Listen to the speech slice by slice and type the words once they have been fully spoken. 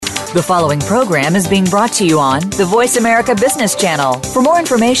The following program is being brought to you on the Voice America Business Channel. For more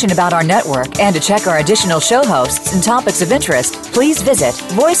information about our network and to check our additional show hosts and topics of interest, please visit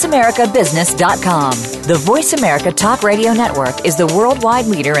voiceamericabusiness.com. The Voice America Talk Radio Network is the worldwide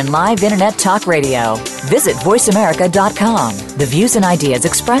leader in live Internet talk radio. Visit voiceamerica.com. The views and ideas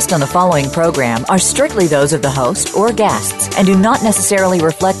expressed on the following program are strictly those of the host or guests and do not necessarily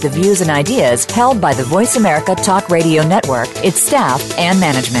reflect the views and ideas held by the Voice America Talk Radio Network, its staff, and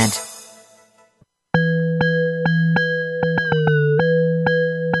management.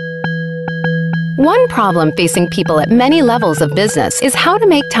 One problem facing people at many levels of business is how to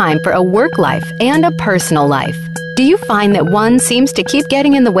make time for a work life and a personal life. Do you find that one seems to keep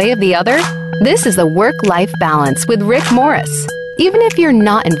getting in the way of the other? This is the Work-Life Balance with Rick Morris. Even if you're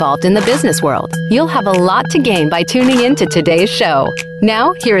not involved in the business world, you'll have a lot to gain by tuning in to today's show.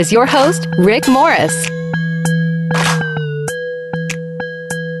 Now, here is your host, Rick Morris.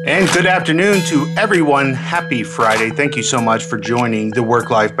 And good afternoon to everyone. Happy Friday. Thank you so much for joining the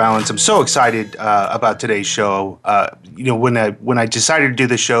Work-Life Balance. I'm so excited about today's show. When I decided to do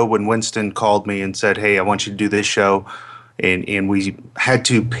the show, when Winston called me and said, hey, I want you to do this show, and we had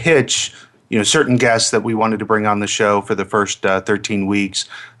to pitch certain guests that we wanted to bring on the show for the first 13 weeks.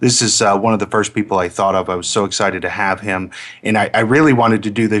 This is one of the first people I thought of. I was so excited to have him. And I really wanted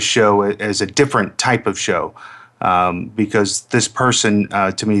to do this show as a different type of show. Because this person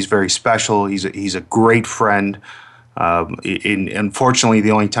to me is very special. He's a great friend. Unfortunately,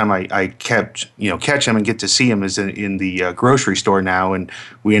 the only time I catch him and get to see him is in the grocery store now, and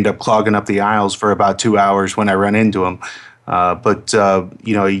we end up clogging up the aisles for about 2 hours when I run into him. But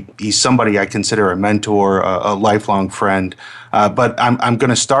he's somebody I consider a mentor, a lifelong friend. But I'm going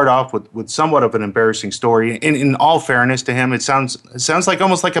to start off with somewhat of an embarrassing story. In all fairness to him, it sounds like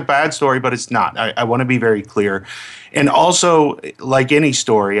almost like a bad story, but it's not. I want to be very clear. And also, like any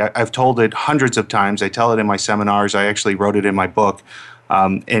story, I've told it hundreds of times. I tell it in my seminars. I actually wrote it in my book.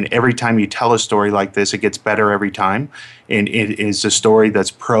 And every time you tell a story like this, it gets better every time. And it is a story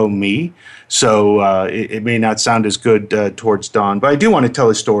that's pro-me. So it may not sound as good towards Don. But I do want to tell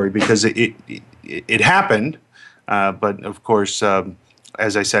a story because it happened. But, of course,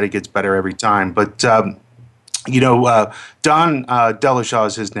 as I said, it gets better every time. But, Don Delashaw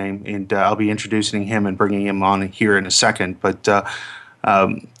is his name. And I'll be introducing him and bringing him on here in a second. But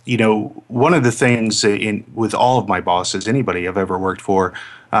one of the things with all of my bosses, anybody I've ever worked for,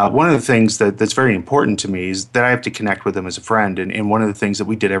 one of the things that's very important to me is that I have to connect with them as a friend. And one of the things that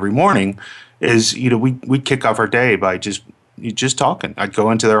we did every morning is, we kick off our day by just talking. I'd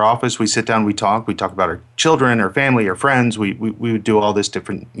go into their office, we sit down, we talk about our children, our family, our friends. We would do all this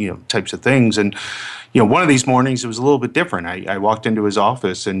different, types of things. And, one of these mornings, it was a little bit different. I walked into his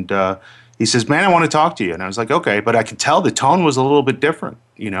office and, he says, man, I want to talk to you. And I was like, okay. But I could tell the tone was a little bit different.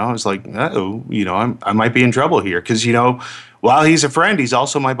 I was like, uh-oh, I might be in trouble here. Because, while he's a friend, he's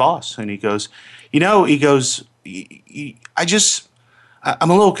also my boss. And he goes, I'm a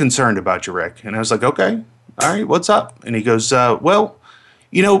little concerned about you, Rick. And I was like, okay, all right, what's up? And he goes,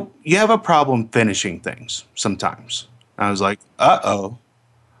 you have a problem finishing things sometimes. And I was like, uh-oh.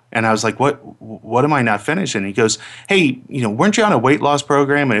 And I was like, what am I not finishing? He goes, hey, weren't you on a weight loss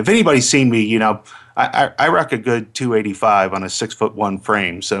program? And if anybody's seen me, I rock a good 285 on a 6'1"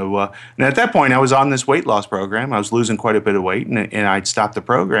 frame. So, and at that point, I was on this weight loss program. I was losing quite a bit of weight, and I'd stopped the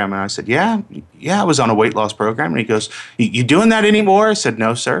program. And I said, yeah, I was on a weight loss program. And he goes, you doing that anymore? I said,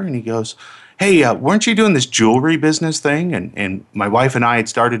 no, sir. And he goes, hey, weren't you doing this jewelry business thing? And my wife and I had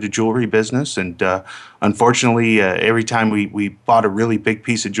started a jewelry business. And unfortunately, every time we bought a really big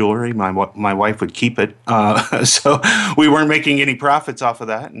piece of jewelry, my wife would keep it. So we weren't making any profits off of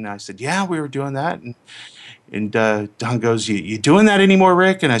that. And I said, yeah, we were doing that. And Don goes, you doing that anymore,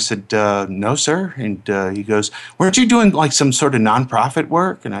 Rick? And I said, no, sir. And he goes, weren't you doing like some sort of nonprofit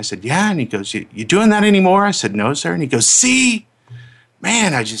work? And I said, yeah. And he goes, you doing that anymore? I said, no, sir. And he goes, see?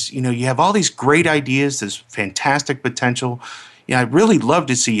 Man, I just, you have all these great ideas, this fantastic potential. I'd really love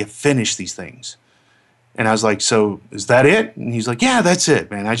to see you finish these things. And I was like, so is that it? And he's like, yeah, that's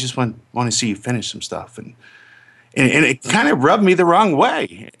it, man. I just want to see you finish some stuff. And it kind of rubbed me the wrong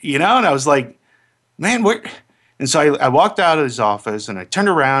way, and I was like, man, what? And so I walked out of his office and I turned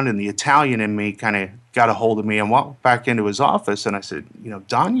around and the Italian in me kind of got a hold of me and walked back into his office. And I said,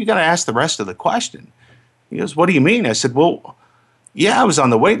 Don, you got to ask the rest of the question. He goes, what do you mean? I said, well, yeah, I was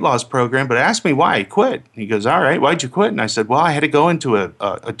on the weight loss program, but ask me why I quit. He goes, all right, why'd you quit? And I said, well, I had to go into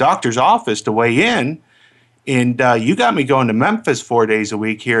a doctor's office to weigh in, and you got me going to Memphis 4 days a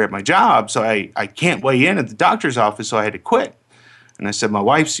week here at my job, so I can't weigh in at the doctor's office, so I had to quit. And I said, my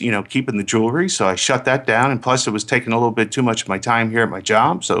wife's, keeping the jewelry. So I shut that down. And plus it was taking a little bit too much of my time here at my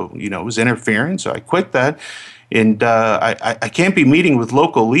job. So, it was interfering. So I quit that. And I can't be meeting with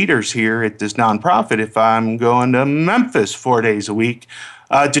local leaders here at this nonprofit if I'm going to Memphis 4 days a week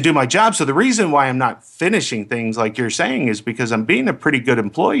to do my job. So the reason why I'm not finishing things like you're saying is because I'm being a pretty good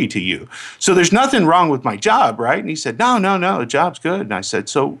employee to you. So there's nothing wrong with my job, right? And he said, no, the job's good. And I said,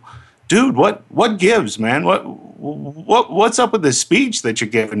 so, dude, what gives, man? What's up with this speech that you're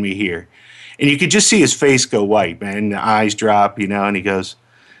giving me here? And you could just see his face go white, man. The eyes drop,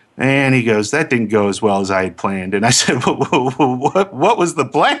 and he goes, that didn't go as well as I had planned. And I said, what was the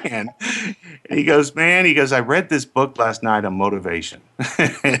plan? And he goes, I read this book last night on motivation.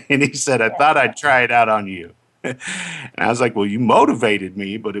 And he said, I thought I'd try it out on you. And I was like, well, you motivated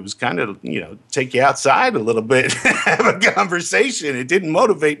me, but it was kind of, take you outside a little bit, have a conversation. It didn't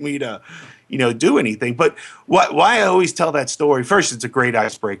motivate me to, do anything. But why I always tell that story, first, it's a great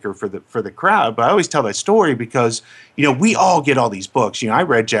icebreaker for the crowd, but I always tell that story because, we all get all these books. I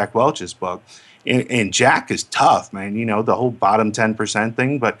read Jack Welch's book, and Jack is tough, man, the whole bottom 10%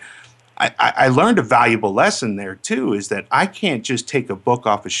 thing. But I learned a valuable lesson there, too, is that I can't just take a book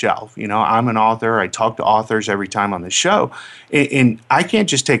off a shelf. I'm an author. I talk to authors every time on the show. And I can't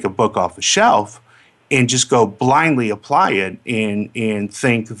just take a book off a shelf and just go blindly apply it and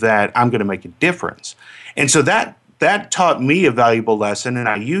think that I'm going to make a difference. And so that taught me a valuable lesson, and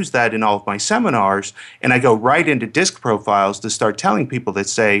I use that in all of my seminars, and I go right into disc profiles to start telling people that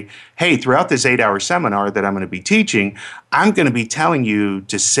say, hey, throughout this 8-hour seminar that I'm going to be teaching, I'm going to be telling you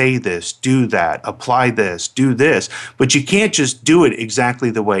to say this, do that, apply this, do this, but you can't just do it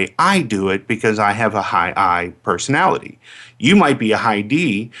exactly the way I do it because I have a high I personality. You might be a high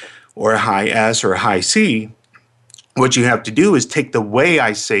D or a high S or a high C. What you have to do is take the way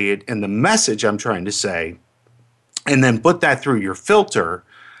I say it and the message I'm trying to say, and then put that through your filter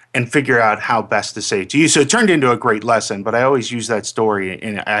and figure out how best to say it to you. So it turned into a great lesson, but I always use that story,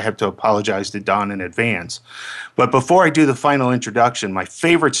 and I have to apologize to Don in advance. But before I do the final introduction, my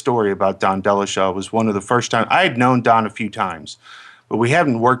favorite story about Don Delashaw was one of the first times. I had known Don a few times, but we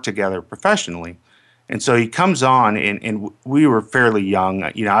hadn't worked together professionally. And so he comes on, and we were fairly young.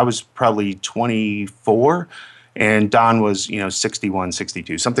 I was probably 24, and Don was, 61,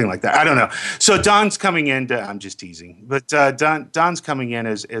 62, something like that. I don't know. So Don's coming in I'm just teasing, but Don's coming in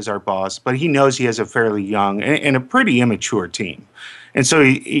as our boss, but he knows he has a fairly young and a pretty immature team. And so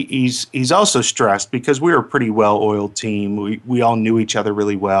he's also stressed because we were a pretty well-oiled team. We all knew each other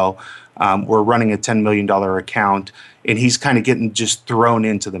really well. We're running a $10 million account, and he's kind of getting just thrown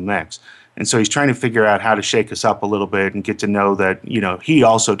into the mix. And so he's trying to figure out how to shake us up a little bit and get to know that, he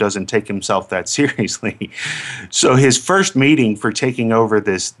also doesn't take himself that seriously. So his first meeting for taking over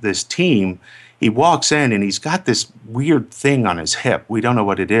this team, he walks in and he's got this weird thing on his hip. We don't know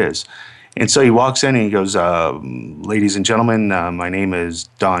what it is. And so he walks in and he goes, ladies and gentlemen, my name is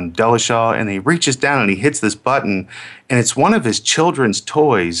Don Delashaw. And he reaches down and he hits this button, and it's one of his children's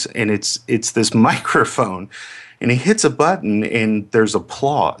toys, and it's this microphone. And he hits a button, and there's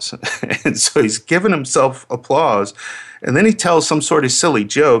applause. And so he's giving himself applause. And then he tells some sort of silly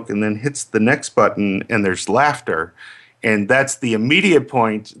joke and then hits the next button, and there's laughter. And that's the immediate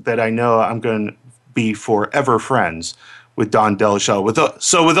point that I know I'm going to be forever friends with Don Delashaw.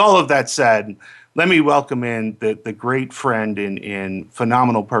 So with all of that said, let me welcome in the great friend and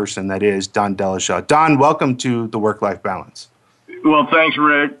phenomenal person that is Don Delashaw. Don, welcome to The Work-Life Balance. Well, thanks,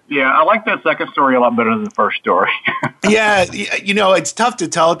 Rick. Yeah, I like that second story a lot better than the first story. Yeah, it's tough to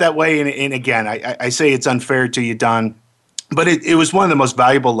tell it that way. And again, I say it's unfair to you, Don, but it was one of the most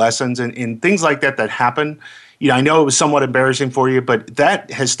valuable lessons. And things like that happen. I know it was somewhat embarrassing for you, but that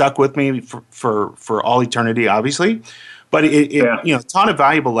has stuck with me for all eternity, obviously. But it taught a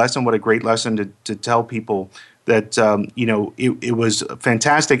valuable lesson. What a great lesson to tell people that, it was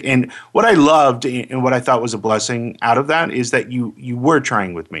fantastic. And what I loved and what I thought was a blessing out of that is that you were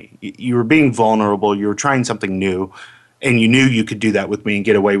trying with me. You were being vulnerable. You were trying something new, and you knew you could do that with me and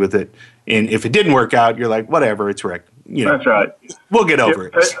get away with it. And if it didn't work out, you're like, whatever, it's Rick. That's right. We'll get over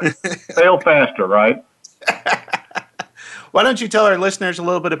it. Fail faster, right? Why don't you tell our listeners a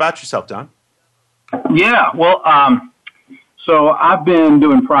little bit about yourself, Don? Yeah, well, so I've been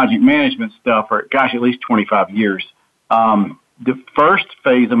doing project management stuff for, at least 25 years. The first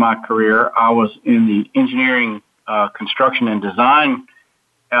phase of my career, I was in the engineering, construction, and design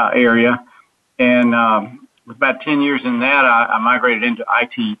area. And with about 10 years in that, I migrated into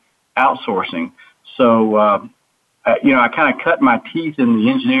IT outsourcing. So, I kind of cut my teeth in the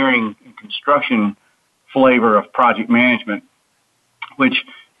engineering and construction flavor of project management, which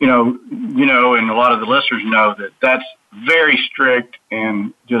and a lot of the listeners know that that's very strict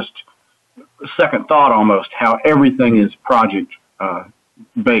and just second thought almost, how everything is project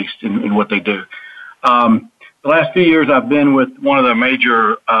based in what they do. The last few years, I've been with one of the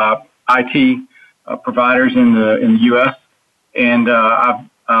major IT providers in the U.S., and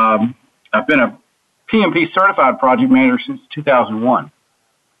I've been a PMP certified project manager since 2001.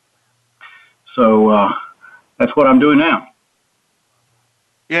 So that's what I'm doing now.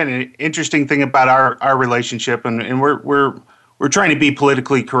 Yeah, and an interesting thing about our relationship, and we're trying to be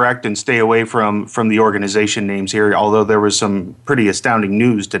politically correct and stay away from the organization names here, although there was some pretty astounding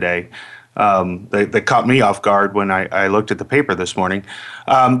news today that caught me off guard when I looked at the paper this morning.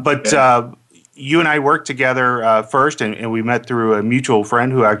 You and I worked together first, and we met through a mutual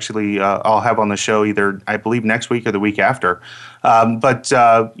friend who actually I'll have on the show either, I believe, next week or the week after.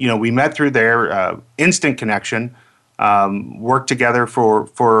 We met through there, instant connection. Worked together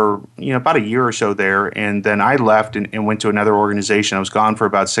for about a year or so there, and then I left and went to another organization. I was gone for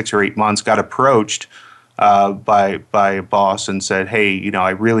about 6 or 8 months. Got approached by a boss and said, "Hey, I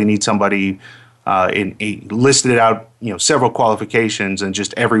really need somebody." And he listed out several qualifications, and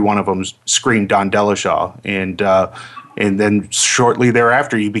just every one of them screamed Don Delashaw. And then shortly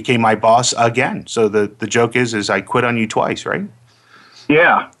thereafter, you became my boss again. So the joke is I quit on you twice, right?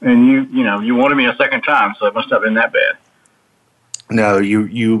 Yeah, and you wanted me a second time, so it must have been that bad. No,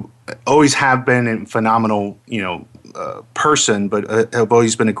 you always have been a phenomenal, person, but have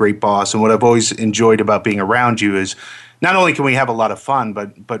always been a great boss. And what I've always enjoyed about being around you is not only can we have a lot of fun,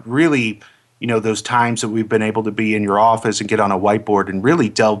 but really, those times that we've been able to be in your office and get on a whiteboard and really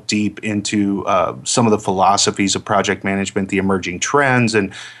delve deep into some of the philosophies of project management, the emerging trends,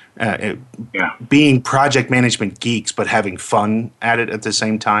 and being project management geeks, but having fun at it at the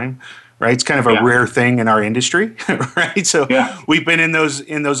same time, right? It's kind of a rare thing in our industry, right? So we've been in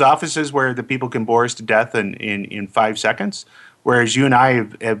those offices where the people can bore us to death in 5 seconds, whereas you and I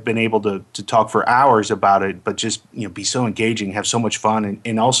have been able to talk for hours about it, but just be so engaging, have so much fun,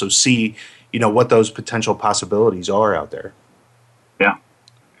 and also see what those potential possibilities are out there. Yeah.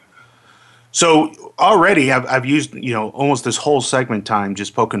 So already I've used, almost this whole segment time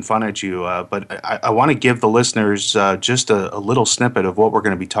just poking fun at you, but I want to give the listeners just a little snippet of what we're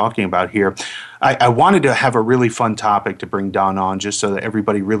going to be talking about here. I wanted to have a really fun topic to bring Don on just so that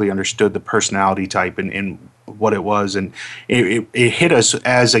everybody really understood the personality type and what it was. And it hit us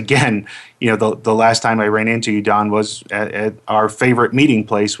as, again, the last time I ran into you, Don, was at our favorite meeting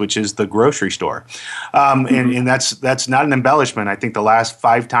place, which is the grocery store. And that's not an embellishment. I think the last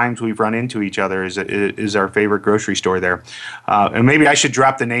 5 times we've run into each other is our favorite grocery store there. And maybe I should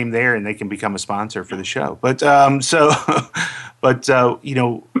drop the name there and they can become a sponsor for the show. But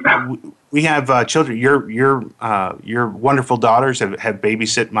we have children. Your wonderful daughters have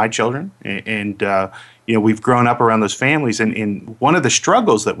babysit my children, and we've grown up around those families. And one of the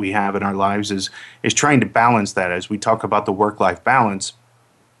struggles that we have in our lives is trying to balance that. As we talk about the work-life balance,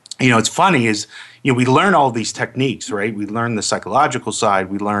 it's funny is we learn all these techniques, right? We learn the psychological side,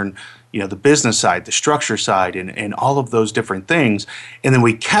 we learn the business side, the structure side, and all of those different things, and then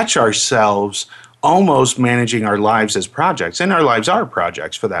we catch ourselves almost managing our lives as projects, and our lives are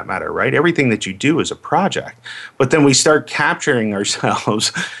projects for that matter, right? Everything that you do is a project. But then we start capturing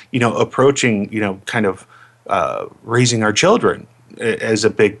ourselves, approaching, kind of raising our children as a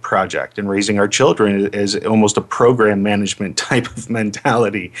big project, and raising our children as almost a program management type of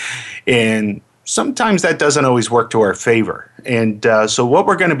mentality. And sometimes that doesn't always work to our favor. And so what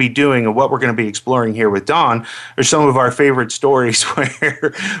we're going to be doing and what we're going to be exploring here with Don are some of our favorite stories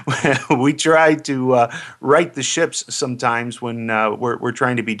where we try to right the ships sometimes when we're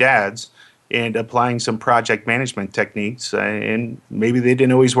trying to be dads and applying some project management techniques, and maybe they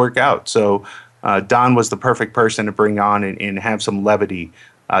didn't always work out. So Don was the perfect person to bring on and have some levity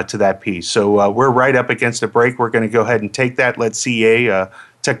to that piece. So we're right up against a break. We're going to go ahead and take that. Let CA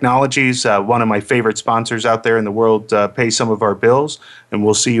Technologies, one of my favorite sponsors out there in the world, pay some of our bills. And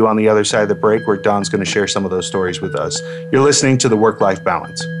we'll see you on the other side of the break where Don's going to share some of those stories with us. You're listening to The Work-Life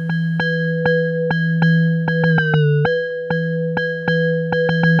Balance.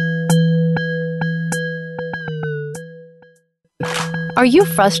 Are you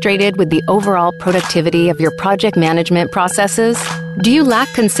frustrated with the overall productivity of your project management processes? Do you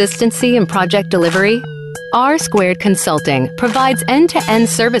lack consistency in project delivery? R Squared Consulting provides end-to-end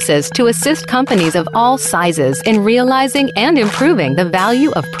services to assist companies of all sizes in realizing and improving the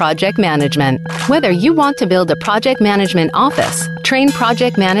value of project management. Whether you want to build a project management office, train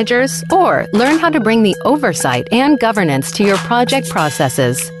project managers, or learn how to bring the oversight and governance to your project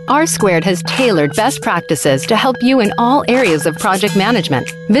processes, R Squared has tailored best practices to help you in all areas of project management.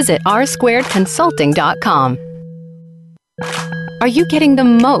 Visit rsquaredconsulting.com. Are you getting the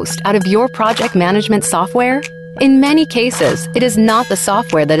most out of your project management software? In many cases, it is not the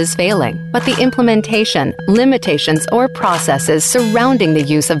software that is failing, but the implementation, limitations, or processes surrounding the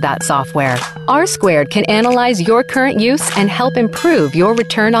use of that software. R Squared can analyze your current use and help improve your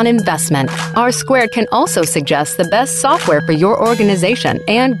return on investment. R Squared can also suggest the best software for your organization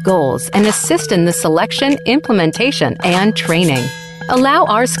and goals and assist in the selection, implementation, and training. Allow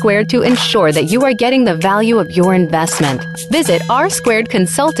R Squared to ensure that you are getting the value of your investment. Visit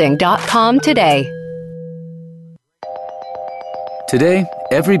rsquaredconsulting.com today. Today,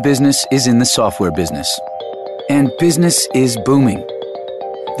 every business is in the software business. And business is booming.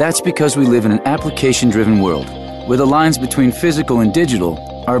 That's because we live in an application-driven world, where the lines between physical and digital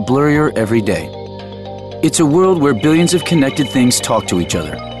are blurrier every day. It's a world where billions of connected things talk to each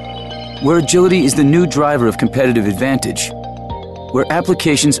other, where agility is the new driver of competitive advantage, where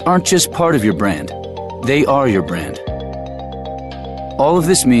applications aren't just part of your brand, they are your brand. All of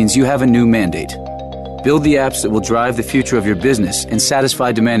this means you have a new mandate. Build the apps that will drive the future of your business and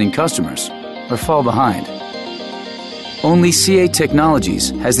satisfy demanding customers, or fall behind. Only CA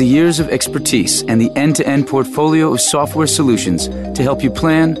Technologies has the years of expertise and the end-to-end portfolio of software solutions to help you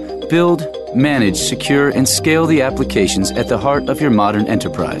plan, build, manage, secure, and scale the applications at the heart of your modern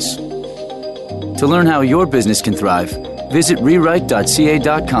enterprise. To learn how your business can thrive, visit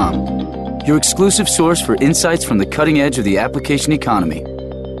rewrite.ca.com, your exclusive source for insights from the cutting edge of the application economy.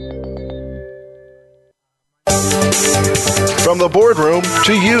 From the boardroom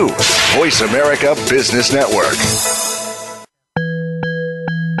to you, Voice America Business Network.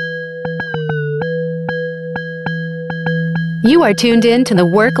 You are tuned in to the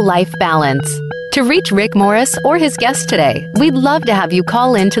Work-Life Balance. To reach Rick Morris or his guest today, we'd love to have you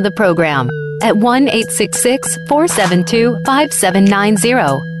call into the program at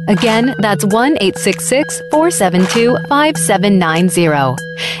 1-866-472-5790. Again, that's 1-866-472-5790.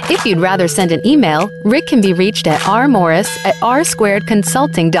 If you'd rather send an email, Rick can be reached at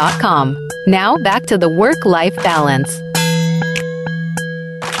rmorris@rsquaredconsulting.com. Now, back to the Work-Life Balance.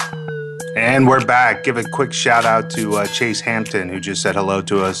 And we're back. Give a quick shout out to Chase Hampton, who just said hello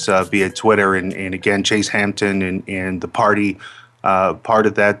to us via Twitter. And again, Chase Hampton and the party, part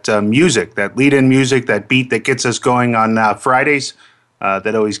of that music, that lead-in music, that beat that gets us going on Fridays.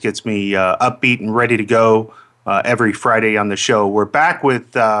 That always gets me upbeat and ready to go every Friday on the show. We're back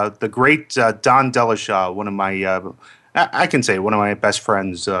with the great Don Delashaw, one of my, I can say, one of my best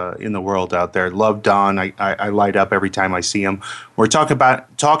friends in the world out there. Love Don. I light up every time I see him. We're talking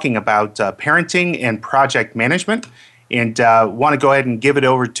about parenting and project management, and want to go ahead and give it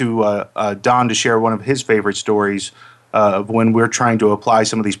over to Don to share one of his favorite stories of when we're trying to apply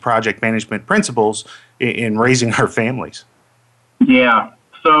some of these project management principles in raising our families. Yeah.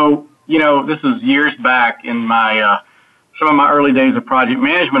 So, this is years back in my some of my early days of project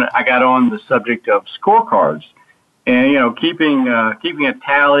management. I got on the subject of scorecards, and keeping a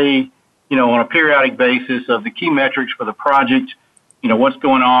tally, on a periodic basis of the key metrics for the project. What's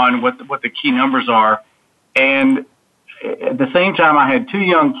going on, what the key numbers are, and at the same time, I had two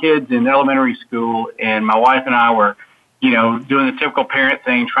young kids in elementary school, and my wife and I were, doing the typical parent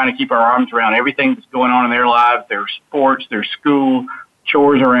thing, trying to keep our arms around everything that's going on in their lives, their sports, their school,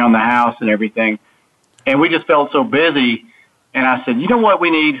 chores around the house and everything. And we just felt so busy. And I said, you know what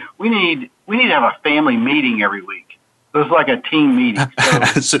we need? We need to have a family meeting every week. It was like a team meeting.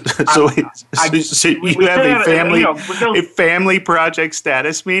 So you have a family project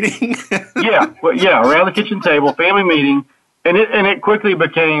status meeting? yeah, around the kitchen table, family meeting. And it quickly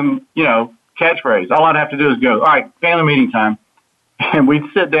became, catchphrase. All I'd have to do is go, all right, family meeting time. And we'd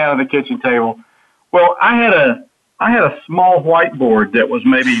sit down at the kitchen table. Well, I had a small whiteboard that was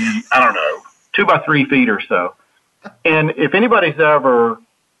maybe, 2 by 3 feet or so. And if anybody's ever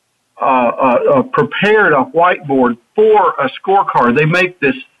prepared a whiteboard for a scorecard, they make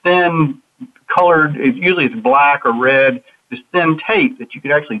this thin colored, usually it's black or red, this thin tape that you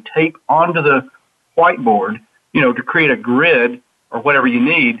could actually tape onto the whiteboard, to create a grid or whatever you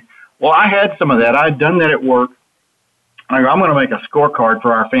need. Well, I had some of that. I had done that at work. I go, I'm going to make a scorecard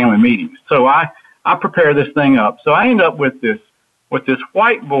for our family meetings. So I prepare this thing up. So I end up with this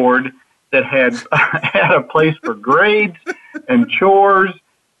whiteboard that had had a place for grades and chores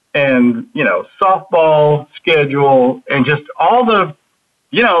and, softball schedule and just all the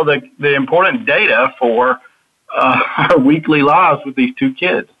important data for our weekly lives with these two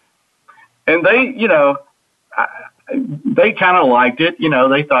kids. And they, they kind of liked it.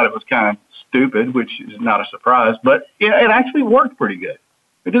 They thought it was kind of stupid, which is not a surprise, but it actually worked pretty good.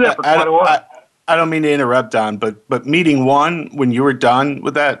 We did that for quite a while. I don't mean to interrupt, Don, but meeting one, when you were done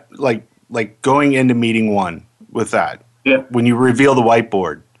with that, like going into meeting one with that, when you reveal the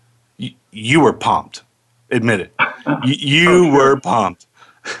whiteboard, you were pumped. Admit it. You were pumped.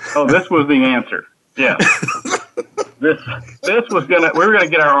 Oh, this was the answer. Yeah. This was we were gonna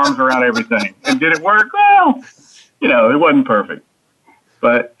get our arms around everything. And did it work? Well, it wasn't perfect,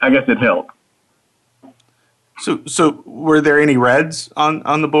 but I guess it helped. So were there any reds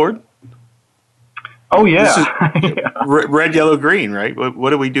on the board? Oh yeah. Yeah. Red, yellow, green, right?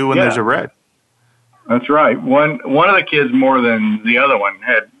 What do we do when there's a red? That's right. One of the kids more than the other one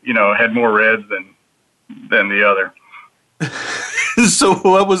had more reds than the other. So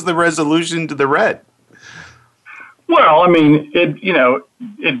what was the resolution to the red? Well, I mean, it'd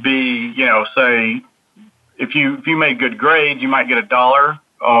be, say, if you made good grades, you might get $1.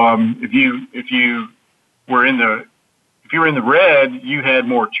 If you were in the red, you had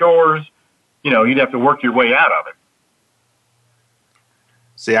more chores. You'd have to work your way out of it.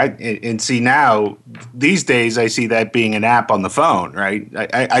 See, now these days I see that being an app on the phone, right?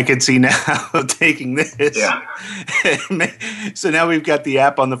 I could see now taking this. Yeah. So now we've got the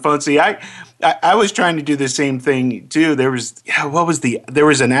app on the phone. See, I was trying to do the same thing too. There was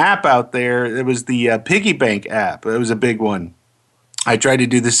an app out there. There was the piggy bank app. It was a big one. I tried to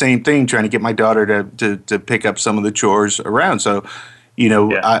do the same thing, trying to get my daughter to pick up some of the chores around. So,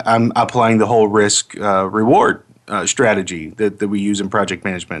 I'm applying the whole risk reward strategy that we use in project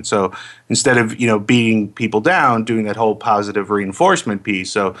management. So instead of beating people down, doing that whole positive reinforcement piece.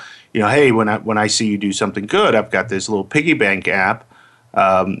 So hey, when I see you do something good, I've got this little piggy bank app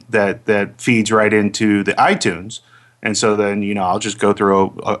that feeds right into the iTunes. And so then, I'll just go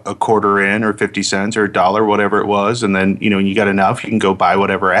through a quarter in or 50 cents or $1, whatever it was. And then, when you got enough, you can go buy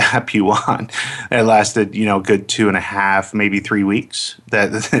whatever app you want. It lasted, a good 2.5, maybe 3 weeks.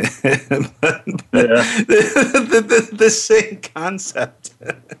 The same concept.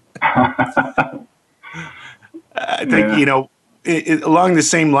 I think, along the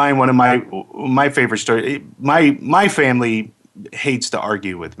same line, one of my favorite stories, my family hates to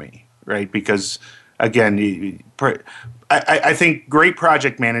argue with me, right? Because again, I think great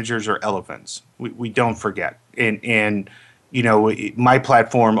project managers are elephants. We don't forget. And my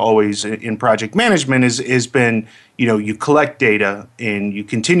platform always in project management has been, you collect data and you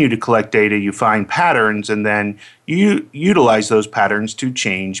continue to collect data, you find patterns, and then you utilize those patterns to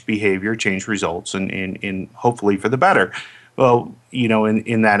change behavior, change results, and hopefully for the better. Well,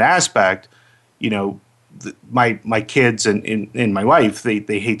 in that aspect, my kids and my wife,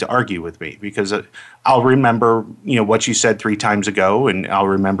 they hate to argue with me because I'll remember, what you said 3 times ago, and I'll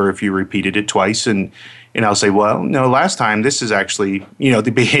remember if you repeated it twice, and I'll say, well, no, last time this is actually, the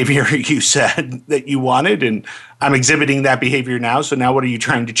behavior you said that you wanted, and I'm exhibiting that behavior now. So now what are you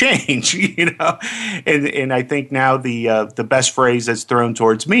trying to change? And I think now the best phrase that's thrown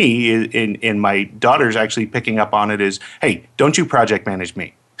towards me and my daughter's actually picking up on it is, hey, don't you project manage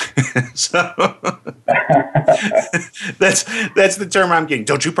me. So that's the term I'm getting.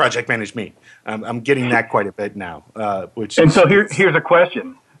 Don't you project manage me? I'm getting that quite a bit now. So here's a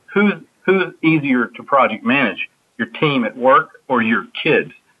question: Who's easier to project manage? Your team at work or your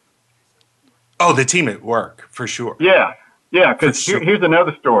kids? Oh, the team at work for sure. Yeah. Because here's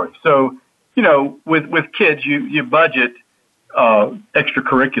another story. So with kids, you budget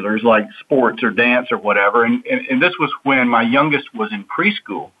extracurriculars like sports or dance or whatever. And this was when my youngest was in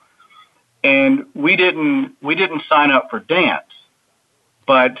preschool, and we didn't sign up for dance.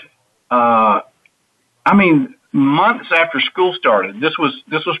 But months after school started, this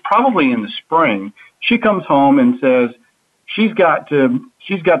was probably in the spring. She comes home and says she's got to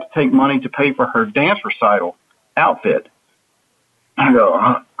take money to pay for her dance recital outfit. I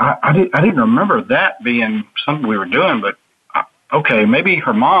go, I didn't remember that being something we were doing, but okay, maybe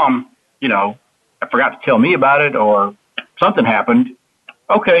her mom, forgot to tell me about it or something happened.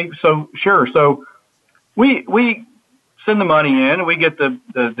 Okay, so sure. So we send the money in and we get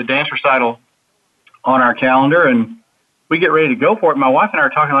the dance recital on our calendar and we get ready to go for it. My wife and I are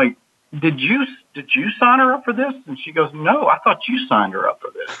talking like, did you sign her up for this? And she goes, no, I thought you signed her up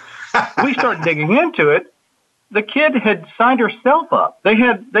for this. We started digging into it. The kid had signed herself up. They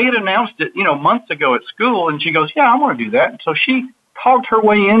had announced it, months ago at school, and she goes, yeah, I want to do that. And so she talked her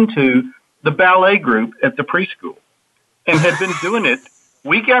way into the ballet group at the preschool and had been doing it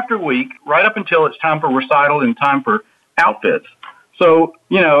week after week, right up until it's time for recital and time for outfits. So,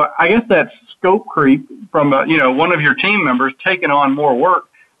 I guess that's scope creep from, one of your team members taking on more work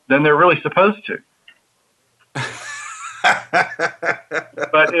than they're really supposed to.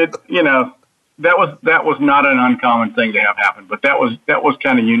 But that was not an uncommon thing to have happen. But that was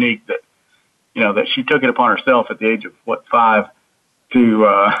kind of unique that that she took it upon herself at the age of 5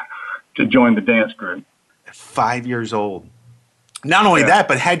 to join the dance group. 5 years old. Not only that,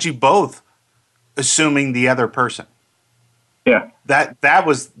 but had you both assuming the other person. Yeah. That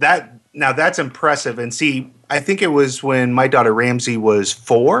was that. Now that's impressive. And see, I think it was when my daughter Ramsey was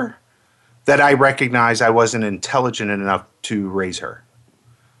 4 that I recognized I wasn't intelligent enough to raise her.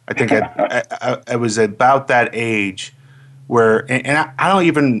 I think I was about that age where, and I don't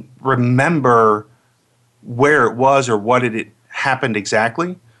even remember where it was or what it happened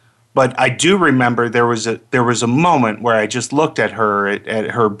exactly, but I do remember there was a moment where I just looked at her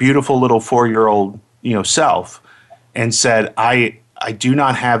at her beautiful little 4-year-old self and said, I do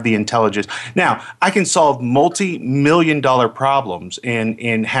not have the intelligence. Now, I can solve multi-million-dollar problems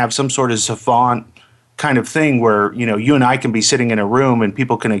and have some sort of savant kind of thing where, you and I can be sitting in a room and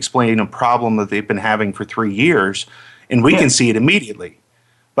people can explain a problem that they've been having for 3 years and we can see it immediately.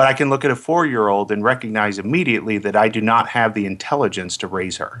 But I can look at a 4-year-old and recognize immediately that I do not have the intelligence to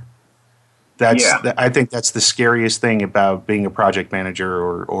raise her. I think that's the scariest thing about being a project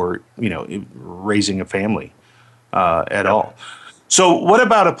manager or raising a family at all. So what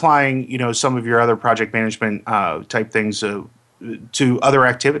about applying, some of your other project management type things to other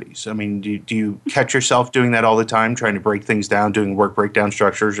activities? I mean, do you catch yourself doing that all the time, trying to break things down, doing work breakdown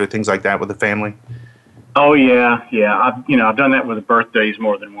structures or things like that with the family? Oh, yeah. I've done that with the birthdays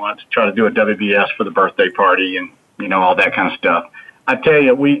more than once, try to do a WBS for the birthday party and, all that kind of stuff. I tell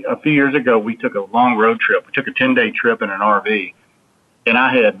you, a few years ago, we took a long road trip. We took a 10-day trip in an RV, and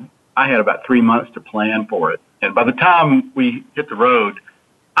I had about 3 months to plan for it. And by the time we hit the road,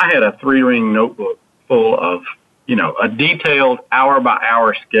 I had a 3-ring notebook full of, a detailed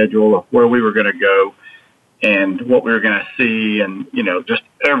hour-by-hour schedule of where we were going to go and what we were going to see and, just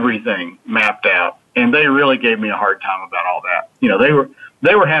everything mapped out. And they really gave me a hard time about all that.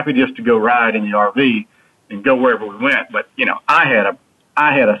 They were happy just to go ride in the RV and go wherever we went. But, I had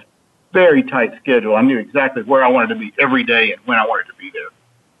a very tight schedule. I knew exactly where I wanted to be every day and when I wanted to be there.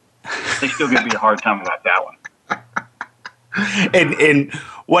 They still give me a hard time about that one. And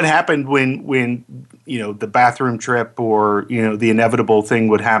what happened when the bathroom trip or the inevitable thing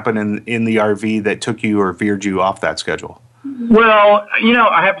would happen in the RV that took you or veered you off that schedule? Well,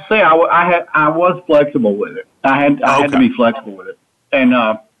 I have to say I was flexible with it. I had to be flexible with it, and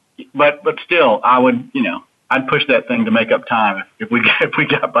but still I would I'd push that thing to make up time if we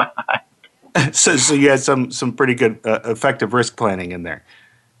got behind. So you had some pretty good effective risk planning in there.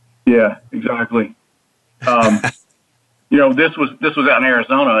 Yeah, exactly. This was out in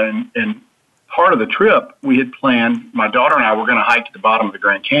Arizona, and part of the trip we had planned. My daughter and I were going to hike to the bottom of the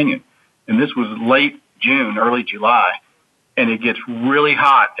Grand Canyon, and this was late June, early July, and it gets really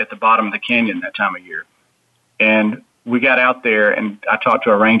hot at the bottom of the canyon that time of year. And we got out there, and I talked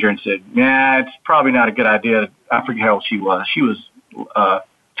to a ranger and said, it's probably not a good idea. I forget how old she was. She was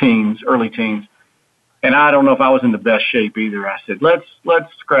early teens. And I don't know if I was in the best shape either. I said, let's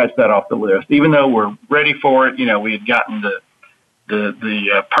scratch that off the list. Even though we're ready for it, we had gotten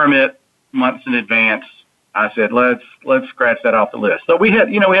the permit months in advance. I said, let's scratch that off the list. So we had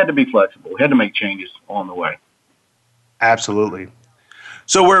to be flexible. We had to make changes along the way. Absolutely.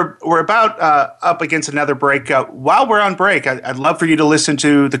 So we're about up against another break. While we're on break, I'd love for you to listen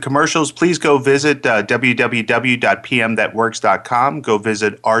to the commercials. Please go visit www.pmthatworks.com. Go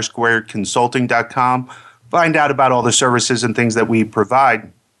visit rsquaredconsulting.com. Find out about all the services and things that we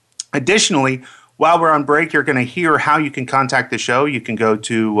provide. Additionally, while we're on break, you're going to hear how you can contact the show. You can go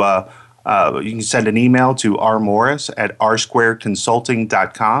to you can send an email to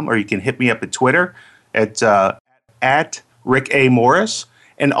rmorris@rsquaredconsulting.com, or you can hit me up at Twitter at Rick A. Morris.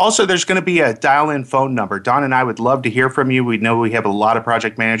 And also, there's going to be a dial-in phone number. Don and I would love to hear from you. We know we have a lot of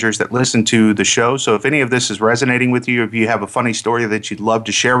project managers that listen to the show. So if any of this is resonating with you, if you have a funny story that you'd love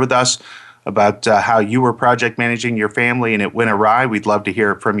to share with us about how you were project managing your family and it went awry, we'd love to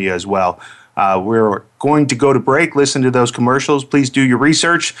hear from you as well. We're going to go to break, listen to those commercials. Please do your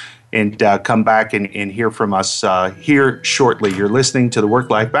research and come back and hear from us here shortly. You're listening to The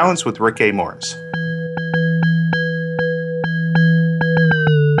Work-Life Balance with Rick A. Morris.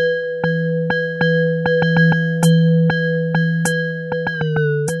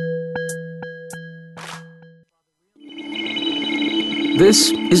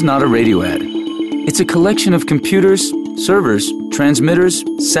 This is not a radio ad. It's a collection of computers, servers, transmitters,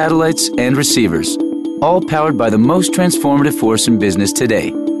 satellites, and receivers, all powered by the most transformative force in business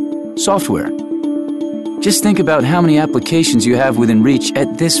today, software. Just think about how many applications you have within reach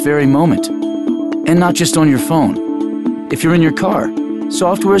at this very moment. And not just on your phone. If you're in your car,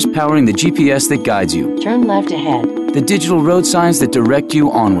 software is powering the GPS that guides you, Turn left ahead. the digital road signs that direct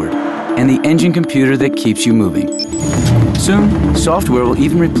you onward, and the engine computer that keeps you moving. Soon, software will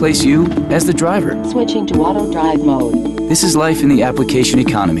even replace you as the driver. Switching to auto drive mode. This is life in the application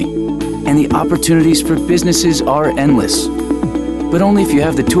economy, and the opportunities for businesses are endless, but only if you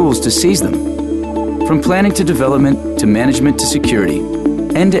have the tools to seize them. From planning to development to management to security,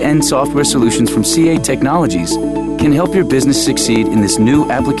 end-to-end software solutions from CA Technologies can help your business succeed in this new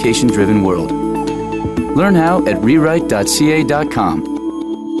application-driven world. Learn how at rewrite.ca.com.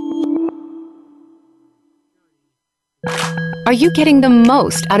 Are you getting the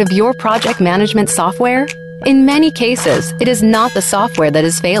most out of your project management software? In many cases, it is not the software that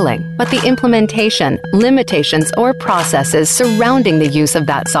is failing, but the implementation, limitations, or processes surrounding the use of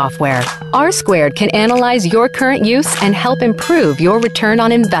that software. R Squared can analyze your current use and help improve your return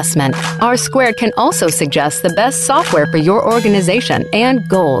on investment. R Squared can also suggest the best software for your organization and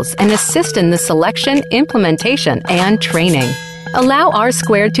goals and assist in the selection, implementation, and training. Allow R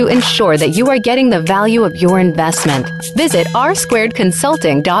Squared to ensure that you are getting the value of your investment. Visit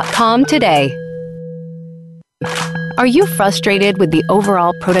rsquaredconsulting.com today. Are you frustrated with the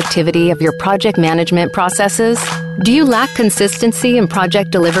overall productivity of your project management processes? Do you lack consistency in project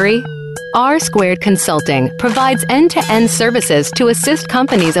delivery? R Squared Consulting provides end-to-end services to assist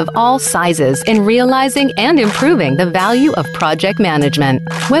companies of all sizes in realizing and improving the value of project management.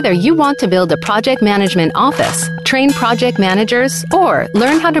 Whether you want to build a project management office, train project managers, or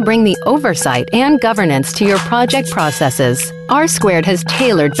learn how to bring the oversight and governance to your project processes, R Squared has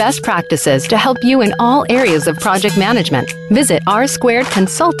tailored best practices to help you in all areas of project management. Visit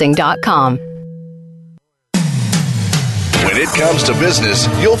rsquaredconsulting.com. When it comes to business,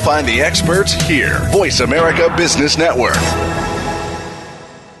 you'll find the experts here. Voice America Business Network.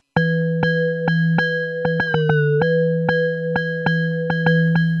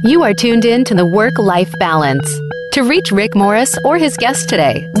 You are tuned in to the Work-Life Balance. To reach Rick Morris or his guest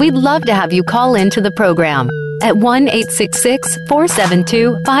today, we'd love to have you call into the program at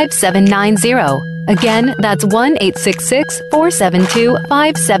 1-866-472-5790. Again, that's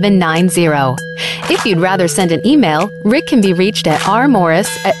 1-866-472-5790. If you'd rather send an email, Rick can be reached at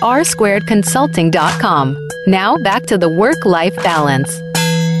rmorris@rsquaredconsulting.com. Now, back to the Work-Life Balance.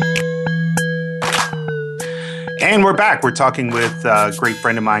 And we're back. We're talking with a great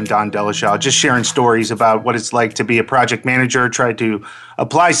friend of mine, Don Delashaw, just sharing stories about what it's like to be a project manager, try to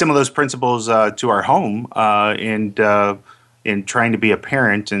apply some of those principles to our home and in trying to be a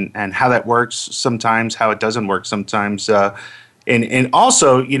parent and how that works sometimes, how it doesn't work sometimes. And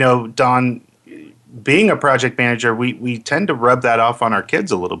also, you know, Don, being a project manager, we tend to rub that off on our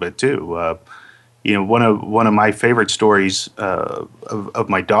kids a little bit too. You know, one of my favorite stories of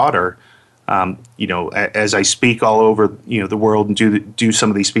my daughter, you know, as I speak all over, you know, the world and do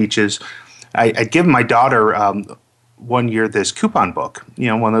some of these speeches, I'd give my daughter one year this coupon book, you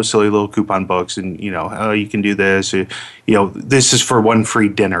know, one of those silly little coupon books, and, you know, oh, you can do this, you know, this is for one free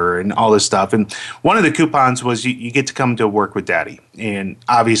dinner and all this stuff. And one of the coupons was you get to come to work with Daddy. And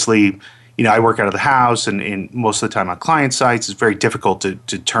obviously, you know, I work out of the house, and most of the time on client sites, it's very difficult to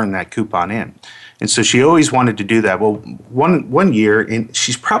turn that coupon in. And so she always wanted to do that. Well, one year, and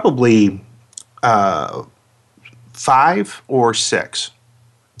she's probably 5 or 6,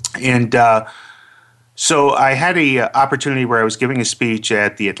 and so I had a opportunity where I was giving a speech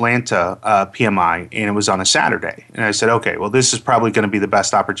at the Atlanta PMI, and it was on a Saturday. And I said, okay, well, this is probably going to be the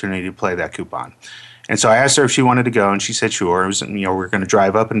best opportunity to play that coupon. And so I asked her if she wanted to go, and she said sure. It was, you know, we're going to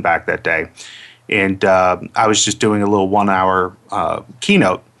drive up and back that day. And I was just doing a little 1-hour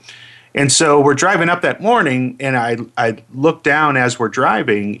keynote. And so we're driving up that morning, and I look down as we're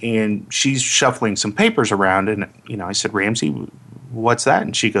driving, and she's shuffling some papers around. And, you know, I said, Ramsey, what's that?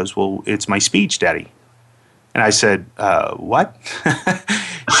 And she goes, well, it's my speech, Daddy. And I said, what?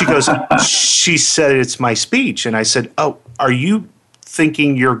 She said, it's my speech. And I said, oh, are you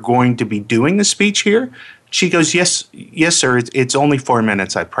thinking you're going to be doing the speech here? She goes, yes, sir. It's only 4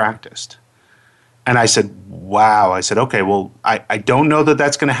 minutes I practiced. And I said, wow. I said, okay, well, I don't know that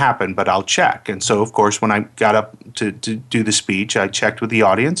that's going to happen, but I'll check. And so, of course, when I got up to do the speech, I checked with the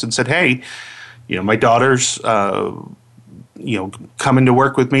audience and said, hey, you know, my daughter's you know, coming to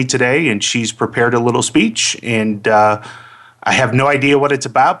work with me today, and she's prepared a little speech, and I have no idea what it's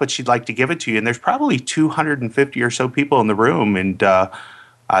about, but she'd like to give it to you. And there's probably 250 or so people in the room, and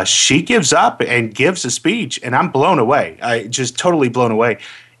she gives up and gives a speech, and I'm blown away. I just totally blown away.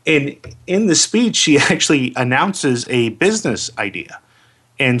 And in the speech, she actually announces a business idea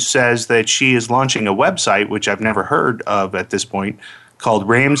and says that she is launching a website, which I've never heard of at this point, called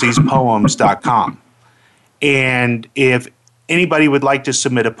Ramsey'sPoems.com. And if anybody would like to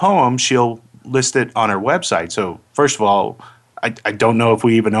submit a poem, she'll list it on her website. So first of all, I don't know if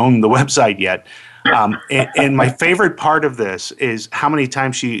we even own the website yet. And my favorite part of this is how many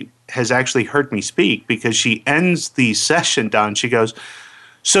times she has actually heard me speak, because she ends the session, Don. She goes,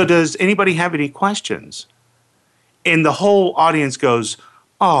 "So does anybody have any questions?" And the whole audience goes,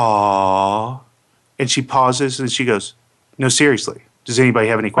 "Aww." And she pauses and she goes, "No, seriously, does anybody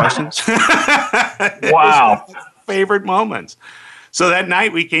have any questions?" Wow. Favorite moments. So that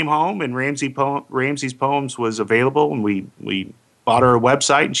night we came home and Ramsey's Poems was available, and we bought her a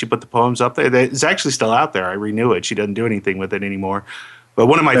website and she put the poems up there. It's actually still out there. I renew it. She doesn't do anything with it anymore. But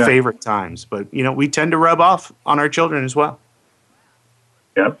one of my favorite times. But, we tend to rub off on our children as well.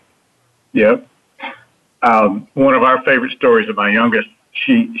 Yep. One of our favorite stories of my youngest,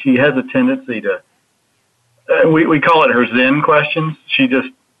 she has a tendency to, we call it her Zen questions. She just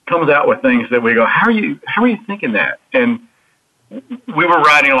comes out with things that we go, how are you thinking that? And we were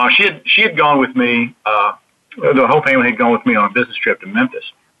riding along. She had gone with me, the whole family had gone with me on a business trip to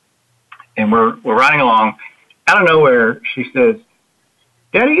Memphis. And we're riding along. Out of nowhere, she says,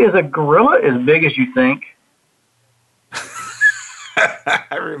 "Daddy, is a gorilla as big as you think?"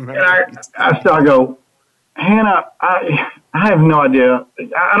 I remember. And I go, "Hannah, I have no idea.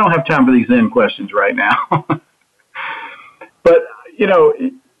 I don't have time for these Zen questions right now." But,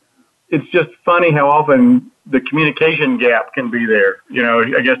 it's just funny how often the communication gap can be there.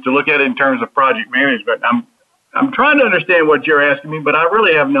 I guess to look at it in terms of project management, I'm trying to understand what you're asking me, but I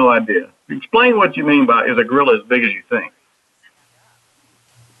really have no idea. Explain what you mean by, is a gorilla as big as you think?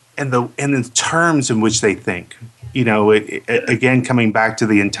 And the terms in which they think, again, coming back to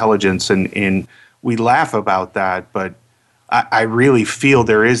the intelligence, and we laugh about that, but I really feel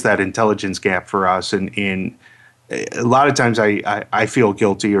there is that intelligence gap for us. And a lot of times I feel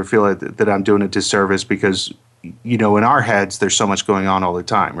guilty or feel that I'm doing a disservice because, in our heads, there's so much going on all the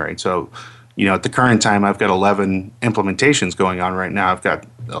time, right? So, at the current time, I've got 11 implementations going on right now. I've got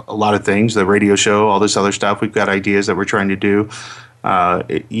a lot of things, the radio show, all this other stuff. We've got ideas that we're trying to do, but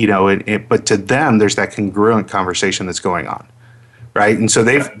to them, there's that congruent conversation that's going on, right? And so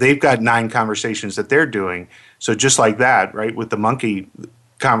they've got 9 conversations that they're doing. So just like that, right, with the monkey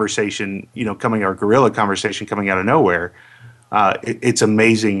conversation, our gorilla conversation coming out of nowhere, it's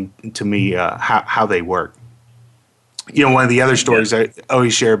amazing to me how they work. One of the other stories I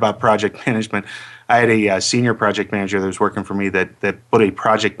always share about project management, I had a senior project manager that was working for me that put a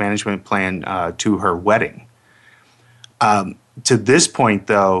project management plan to her wedding. To this point,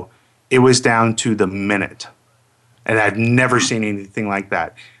 though, it was down to the minute. And I'd never seen anything like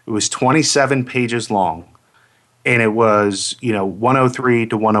that. It was 27 pages long. And it was, 103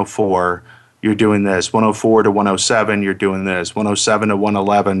 to 104, you're doing this. 104 to 107, you're doing this. 107 to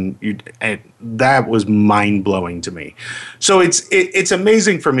 111, and that was mind-blowing to me. So it's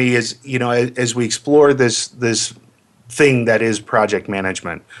amazing for me as we explore this thing that is project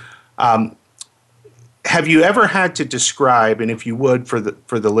management. Have you ever had to describe, and if you would for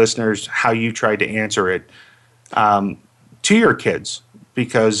the listeners, how you tried to answer it to your kids?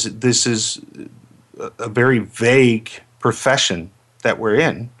 Because this is a very vague profession that we're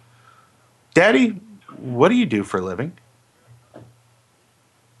in. Daddy, what do you do for a living?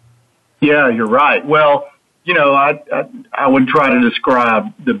 Yeah, you're right. Well, I would try to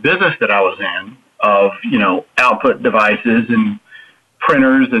describe the business that I was in of, output devices and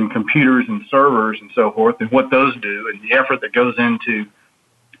printers and computers and servers and so forth, and what those do, and the effort that goes into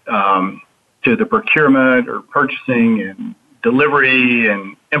to the procurement or purchasing and delivery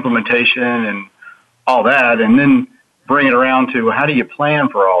and implementation and all that, and then bring it around to how do you plan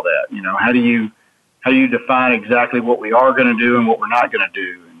for all that? How do you define exactly what we are going to do and what we're not going to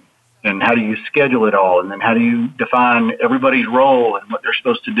do, and how do you schedule it all, and then how do you define everybody's role and what they're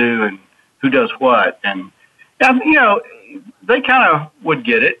supposed to do and who does what, and they kind of would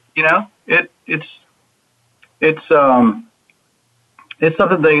get it. It's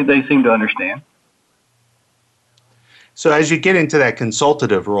something they seem to understand. So as you get into that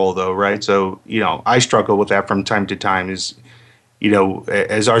consultative role, though, right? So, I struggle with that from time to time is,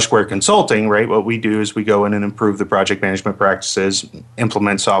 as R-Square Consulting, right, what we do is we go in and improve the project management practices,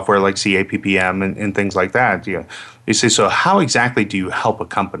 implement software like CAPPM and things like that. You say, so how exactly do you help a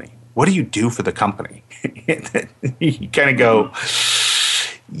company? What do you do for the company? You kind of go,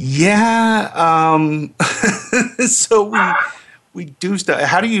 so we do stuff.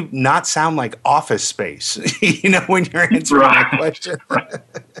 How do you not sound like Office Space, when you're answering that question?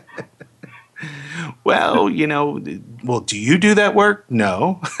 Well, do you do that work?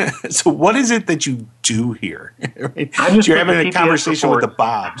 No. So what is it that you do here? Right? You're having a conversation with the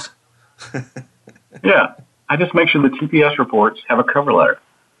Bobs. Yeah. I just make sure the TPS reports have a cover letter.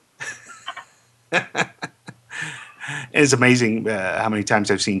 It's amazing how many times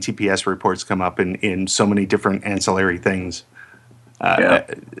I've seen TPS reports come up in so many different ancillary things.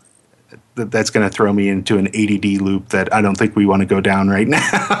 That's going to throw me into an ADD loop that I don't think we want to go down right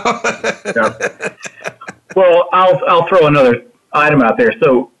now. Well, I'll throw another item out there.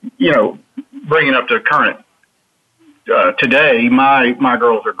 So, bringing up to current, today, my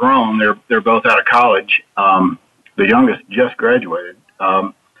girls are grown. They're both out of college. The youngest just graduated.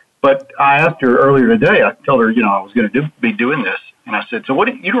 But I asked her earlier today, I told her, I was going to be doing this. And I said, so what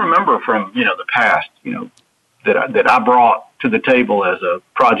do you remember from, the past, that I brought to the table as a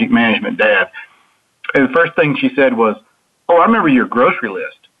project management dad? And the first thing she said was, oh, I remember your grocery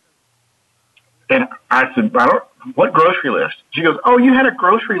list. And I said, what grocery list? She goes, oh, you had a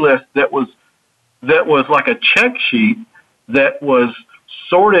grocery list that was like a check sheet that was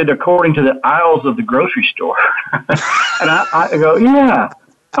sorted according to the aisles of the grocery store. And I go, yeah,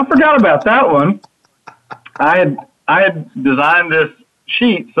 I forgot about that one. I had designed this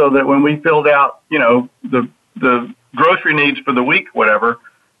sheet so that when we filled out, the grocery needs for the week, whatever,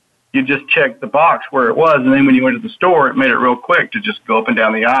 you just check the box where it was. And then when you went to the store, it made it real quick to just go up and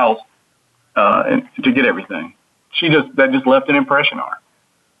down the aisles, and to get everything. That just left an impression on her.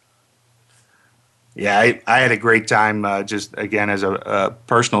 Yeah, I had a great time. Just again, as a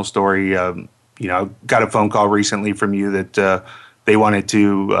personal story, got a phone call recently from you that they wanted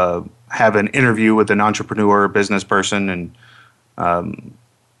to have an interview with an entrepreneur or business person, and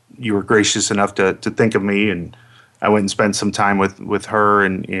you were gracious enough to think of me, and I went and spent some time with her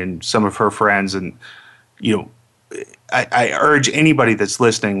and some of her friends. And I urge anybody that's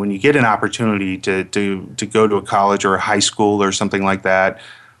listening, when you get an opportunity to go to a college or a high school or something like that,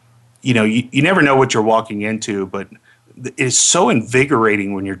 you never know what you're walking into, but it's so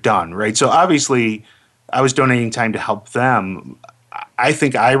invigorating when you're done, right? So obviously, I was donating time to help them. I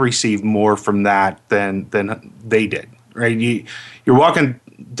think I received more from that than they did, right? You're walking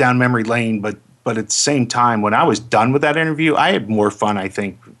down memory lane, but at the same time, when I was done with that interview, I had more fun, I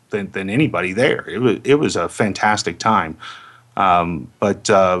think, than anybody there. It was a fantastic time.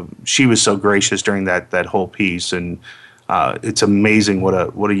 But she was so gracious during that whole piece, and it's amazing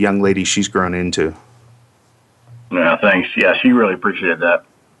what a young lady she's grown into. Yeah, thanks. Yeah, she really appreciated that.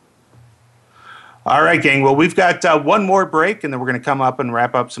 All right, gang. Well, we've got one more break, and then we're going to come up and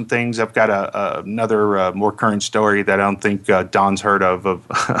wrap up some things. I've got another more current story that I don't think Don's heard of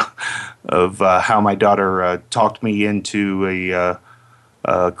how my daughter talked me into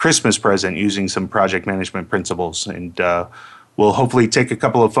a Christmas present using some project management principles. And we'll hopefully take a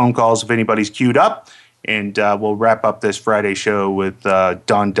couple of phone calls if anybody's queued up, and we'll wrap up this Friday show with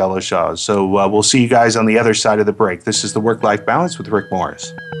Don Delashaw. So we'll see you guys on the other side of the break. This is the Work-Life Balance with Rick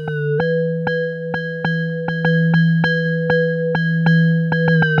Morris.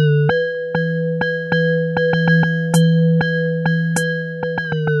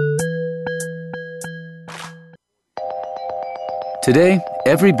 Today,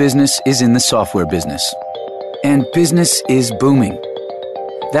 every business is in the software business. And business is booming.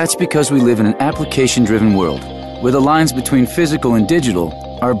 That's because we live in an application-driven world where the lines between physical and digital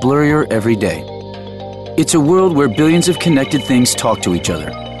are blurrier every day. It's a world where billions of connected things talk to each other,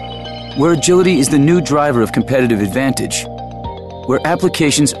 where agility is the new driver of competitive advantage, where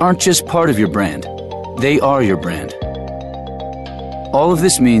applications aren't just part of your brand, they are your brand. All of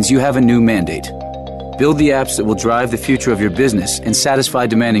this means you have a new mandate. Build the apps that will drive the future of your business and satisfy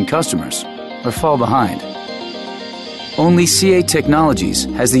demanding customers, or fall behind. Only CA Technologies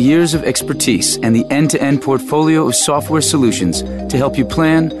has the years of expertise and the end-to-end portfolio of software solutions to help you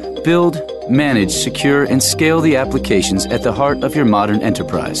plan, build, manage, secure, and scale the applications at the heart of your modern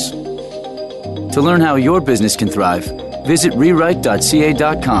enterprise. To learn how your business can thrive, visit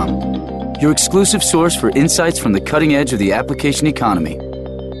rewrite.ca.com, your exclusive source for insights from the cutting edge of the application economy.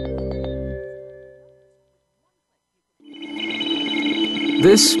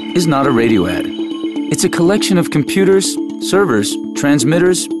 This is not a radio ad. It's a collection of computers, servers,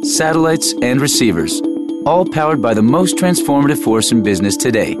 transmitters, satellites, and receivers, all powered by the most transformative force in business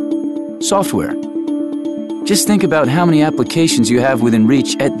today, software. Just think about how many applications you have within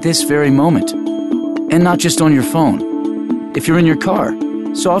reach at this very moment. And not just on your phone. If you're in your car,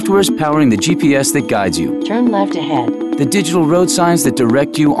 software is powering the GPS that guides you, Turn left ahead. the digital road signs that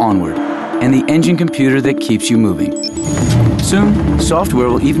direct you onward, and the engine computer that keeps you moving. Soon, software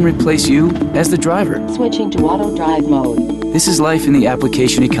will even replace you as the driver. Switching to auto drive mode. This is life in the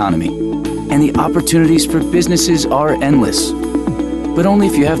application economy, and the opportunities for businesses are endless. But only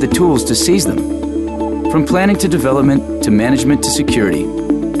if you have the tools to seize them. From planning to development to management to security,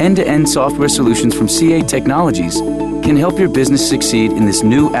 end-to-end software solutions from CA Technologies can help your business succeed in this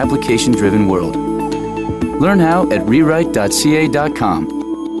new application-driven world. Learn how at rewrite.ca.com.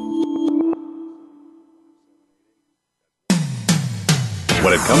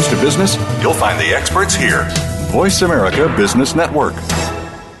 When it comes to business, you'll find the experts here. Voice America Business Network.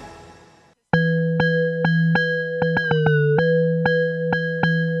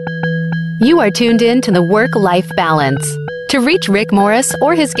 You are tuned in to the Work-Life Balance. To reach Rick Morris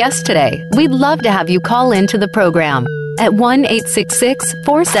or his guest today, we'd love to have you call in to the program at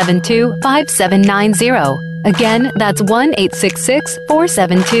 1-866-472-5790. Again, that's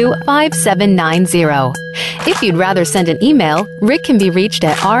 1-866-472-5790. If you'd rather send an email, Rick can be reached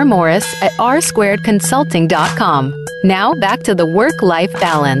at rmorris@rsquaredconsulting.com. Now back to the Work-Life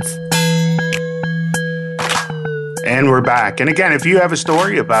Balance. And we're back. And again, if you have a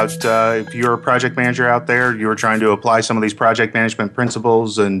story about if you're a project manager out there, you're trying to apply some of these project management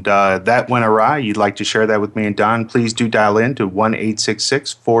principles and that went awry, you'd like to share that with me and Don, please do dial in to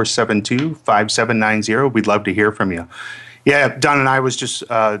 1-866-472-5790. We'd love to hear from you. Yeah, Don and I was just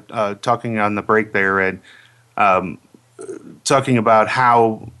talking on the break there and talking about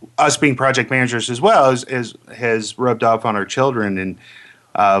how us being project managers as well has rubbed off on our children. And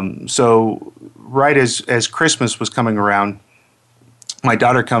so right as Christmas was coming around, my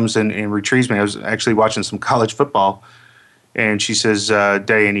daughter comes in and retrieves me. I was actually watching some college football, and she says,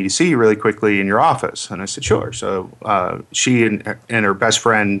 Daddy, I need to see you really quickly in your office. And I said, sure. So she and her best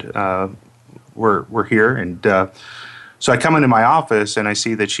friend were here. And so I come into my office, and I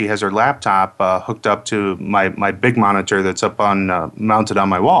see that she has her laptop hooked up to my big monitor that's up on mounted on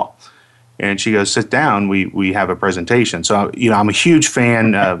my wall. And she goes, sit down, we have a presentation. So, I'm a huge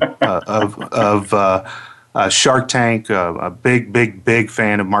fan of Shark Tank, a big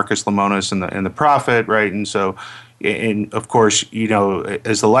fan of Marcus Lemonis and the Prophet, right? And so, and of course,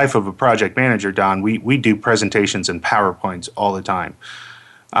 as the life of a project manager, Don, we do presentations and PowerPoints all the time.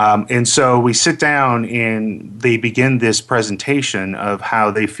 And so we sit down and they begin this presentation of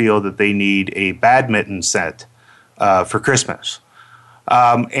how they feel that they need a badminton set for Christmas.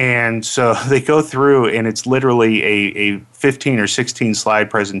 And so they go through, and it's literally a 15 or 16 slide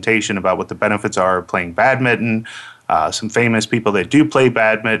presentation about what the benefits are of playing badminton, some famous people that do play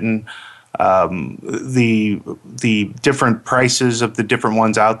badminton, the different prices of the different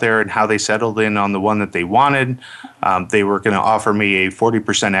ones out there and how they settled in on the one that they wanted. They were going to offer me a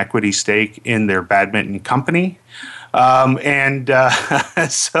 40% equity stake in their badminton company. So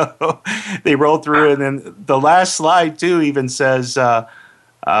they roll through, and then the last slide too even says,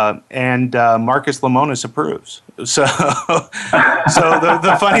 Marcus Lemonis approves. So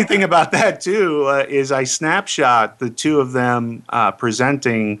the funny thing about that too is I snapshot the two of them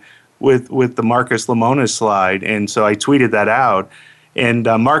presenting with the Marcus Lemonis slide, and so I tweeted that out. And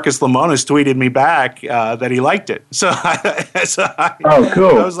Marcus Lemonis tweeted me back that he liked it. Cool.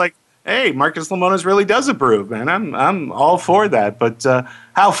 I was like, hey, Marcus Lemonis really does approve, man. I'm all for that. But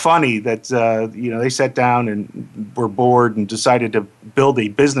how funny that they sat down and were bored and decided to build a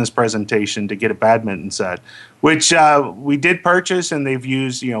business presentation to get a badminton set, which we did purchase and they've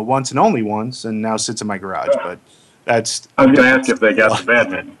used once and only once, and now sits in my garage. But that's. I was going to ask if they got the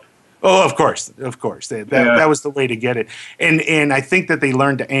badminton. Oh, of course. That was the way to get it. And I think that they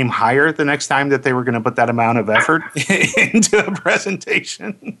learned to aim higher the next time that they were going to put that amount of effort into a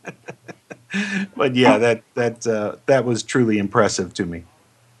presentation. But yeah, that was truly impressive to me.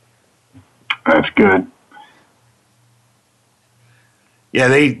 That's good. Yeah,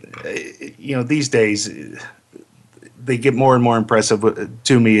 they, these days they get more and more impressive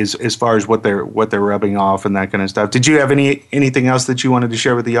to me as far as what they're rubbing off and that kind of stuff. Did you have anything else that you wanted to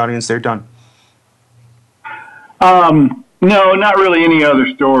share with the audience there, Don? No, not really any other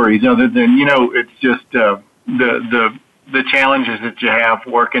stories other than, it's just the challenges that you have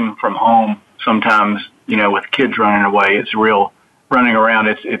working from home sometimes, with kids running away. It's real running around.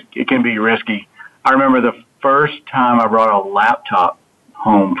 It can be risky. I remember the first time I brought a laptop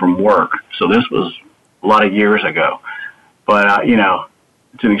home from work. So this was a lot of years ago. But,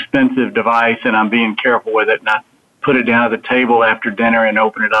 it's an expensive device, and I'm being careful with it. And I put it down at the table after dinner and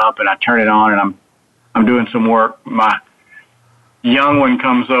open it up, and I turn it on, and I'm doing some work. My young one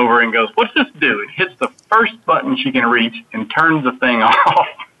comes over and goes, "What's this do?" It hits the first button she can reach and turns the thing off.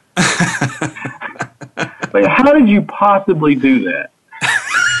 Like, how did you possibly do that?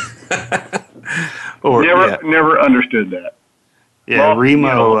 Never understood that. Yeah, well,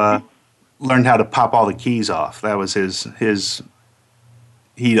 Remo learned how to pop all the keys off. That was his.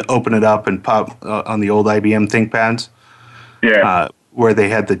 He'd open it up and pop on the old IBM ThinkPads. Yeah. Where they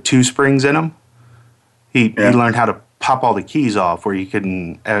had the two springs in them. He learned how to pop all the keys off, where you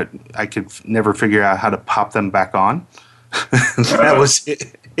can. I could never figure out how to pop them back on. That was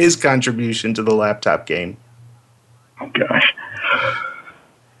his contribution to the laptop game. Oh gosh.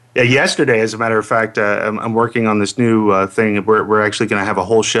 Yeah, yesterday, as a matter of fact, I'm working on this new thing. We're actually going to have a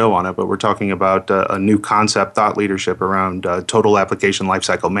whole show on it, but we're talking about a new concept, thought leadership around total application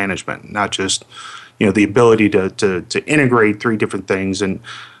lifecycle management, not just the ability to integrate three different things. And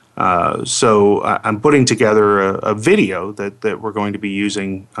so I'm putting together a video that we're going to be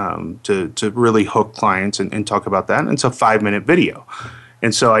using to really hook clients and talk about that. And it's a 5-minute video.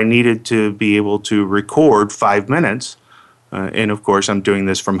 And so I needed to be able to record 5 minutes. And of course, I'm doing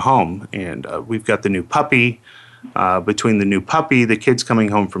this from home. And we've got the new puppy. Between the new puppy, the kids coming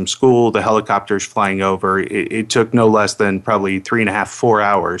home from school, the helicopters flying over, it took no less than probably 3.5, 4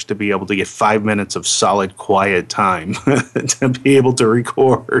 hours to be able to get 5 minutes of solid, quiet time to be able to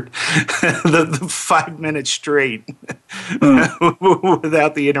record the 5 minutes straight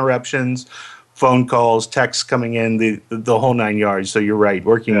without the interruptions, phone calls, texts coming in, the whole 9 yards. So you're right.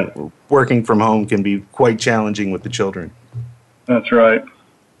 Working from home can be quite challenging with the children. That's right.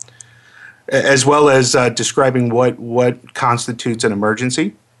 As well as describing what constitutes an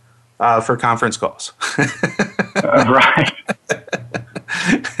emergency for conference calls. Right.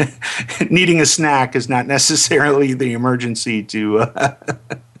 Needing a snack is not necessarily the emergency to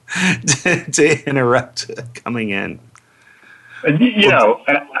interrupt coming in. I'm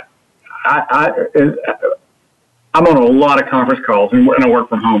on a lot of conference calls, and I work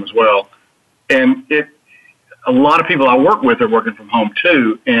from home as well. And a lot of people I work with are working from home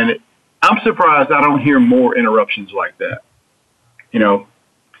too, and I'm surprised I don't hear more interruptions like that.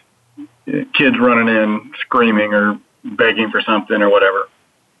 Kids running in, screaming or begging for something or whatever.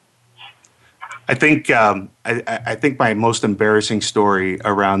 I think I think my most embarrassing story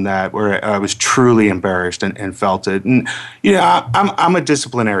around that, where I was truly embarrassed and felt it, and I'm a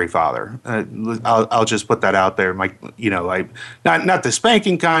disciplinary father. I'll just put that out there. I not the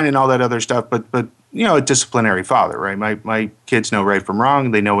spanking kind and all that other stuff, but a disciplinary father, right? My kids know right from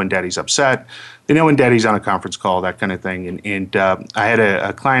wrong. They know when daddy's upset. They know when daddy's on a conference call, that kind of thing. And I had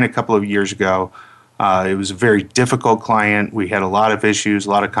a client a couple of years ago. It was a very difficult client. We had a lot of issues, a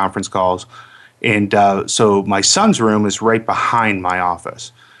lot of conference calls. And so my son's room is right behind my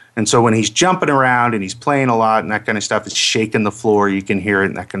office. And so when he's jumping around and he's playing a lot and that kind of stuff, it's shaking the floor. You can hear it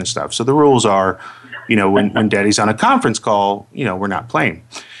and that kind of stuff. So the rules are, when daddy's on a conference call, we're not playing.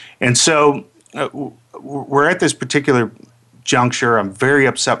 And so we're at this particular juncture. I'm very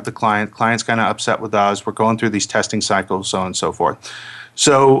upset with the client. Client's kind of upset with us. We're going through these testing cycles, so on and so forth.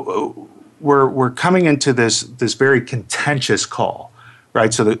 So we're coming into this very contentious call,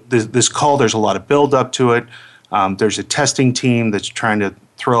 right? So this call, there's a lot of build up to it. There's a testing team that's trying to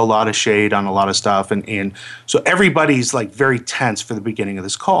throw a lot of shade on a lot of stuff, and so everybody's like very tense for the beginning of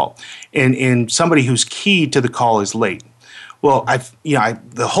this call. And somebody who's key to the call is late. Well,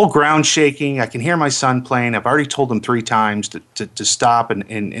 the whole ground's shaking. I can hear my son playing. I've already told him 3 times to stop and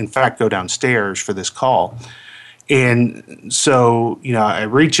in fact go downstairs for this call. And so, I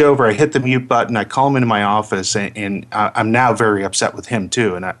reach over, I hit the mute button, I call him into my office, and I'm now very upset with him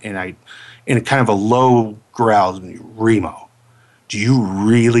too. And I in a kind of a low growl, Remo, do you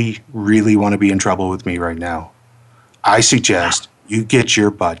really, really want to be in trouble with me right now? I suggest you get your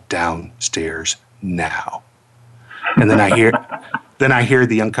butt downstairs now. And then I hear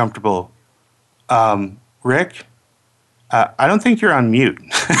the uncomfortable, Rick, I don't think you're on mute.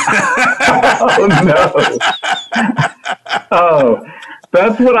 Oh, no. Oh,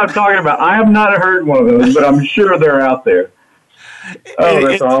 that's what I'm talking about. I have not heard one of those, but I'm sure they're out there. Oh,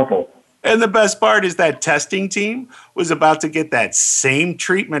 that's awful. And the best part is that testing team was about to get that same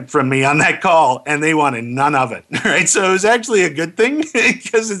treatment from me on that call, and they wanted none of it, right? So it was actually a good thing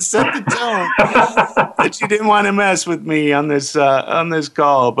because it set the tone that you didn't want to mess with me on this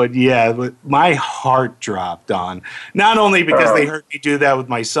call. But yeah, my heart dropped, Don. Not only because they heard me do that with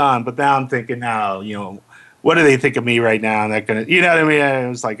my son, but now I'm thinking, now, what do they think of me right now? And that kind of, what I mean? I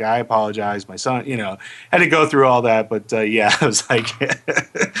was like, I apologize, my son, had to go through all that. But I was like,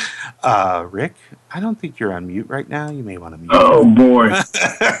 Rick, I don't think you're on mute right now. You may want to mute. Oh, boy.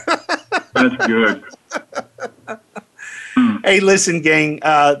 That's good. Hey, listen, gang,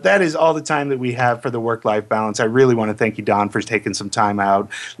 that is all the time that we have for the work-life balance. I really want to thank you, Don, for taking some time out.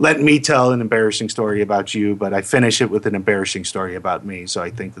 Let me tell an embarrassing story about you, but I finish it with an embarrassing story about me. So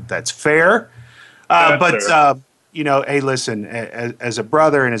I think that that's fair. Hey, listen, as a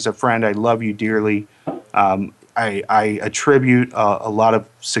brother and as a friend, I love you dearly. I attribute a lot of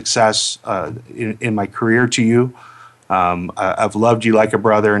success in my career to you. I've loved you like a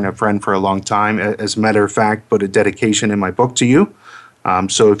brother and a friend for a long time. As a matter of fact, put a dedication in my book to you.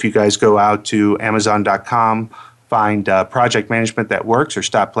 So if you guys go out to Amazon.com, find Project Management That Works or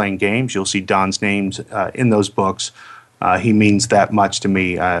Stop Playing Games, you'll see Don's names in those books. He means that much to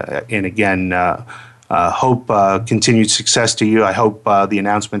me. And again, hope continued success to you. I hope the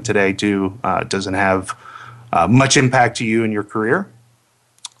announcement today, too, doesn't have much impact to you in your career.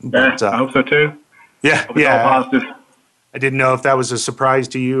 But, I hope so, too. Yeah, hope it's all positive. I didn't know if that was a surprise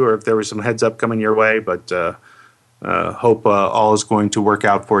to you or if there was some heads up coming your way, but hope all is going to work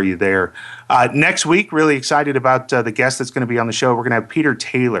out for you there. Next week, really excited about the guest that's going to be on the show. We're going to have Peter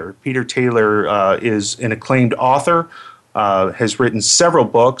Taylor. Peter Taylor is an acclaimed author, has written several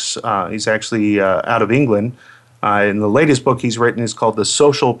books. He's actually out of England. And the latest book he's written is called The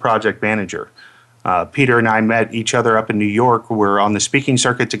Social Project Manager. Peter and I met each other up in New York. We're on the speaking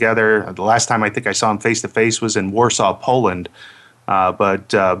circuit together. The last time I think I saw him face-to-face was in Warsaw, Poland.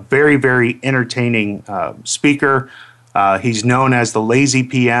 But very, very entertaining speaker. He's known as the Lazy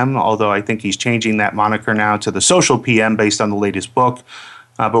PM, although I think he's changing that moniker now to the Social PM based on the latest book.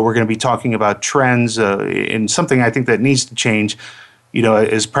 But we're going to be talking about trends in something I think that needs to change. You know,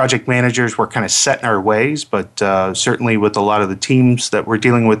 as project managers, we're kind of set in our ways, but certainly with a lot of the teams that we're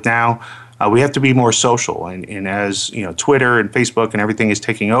dealing with now, we have to be more social. And as you know, Twitter and Facebook and everything is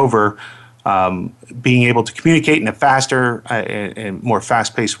taking over, being able to communicate in a faster and more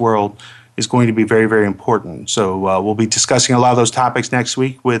fast-paced world is going to be very, very important. So we'll be discussing a lot of those topics next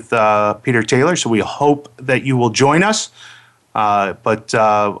week with Peter Taylor. So we hope that you will join us. But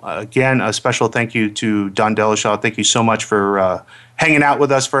again, a special thank you to Don Delashaw. Thank you so much for hanging out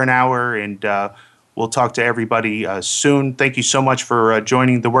with us for an hour, and we'll talk to everybody soon. Thank you so much for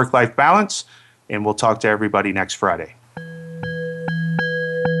joining the Work-Life Balance, and we'll talk to everybody next Friday.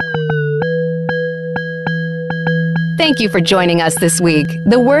 Thank you for joining us this week.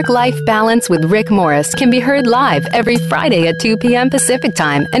 The Work-Life Balance with Rick Morris can be heard live every Friday at 2 p.m. Pacific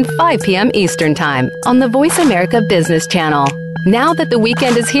Time and 5 p.m. Eastern Time on the Voice America Business Channel. Now that the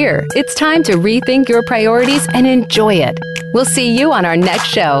weekend is here, it's time to rethink your priorities and enjoy it. We'll see you on our next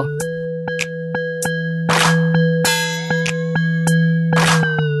show.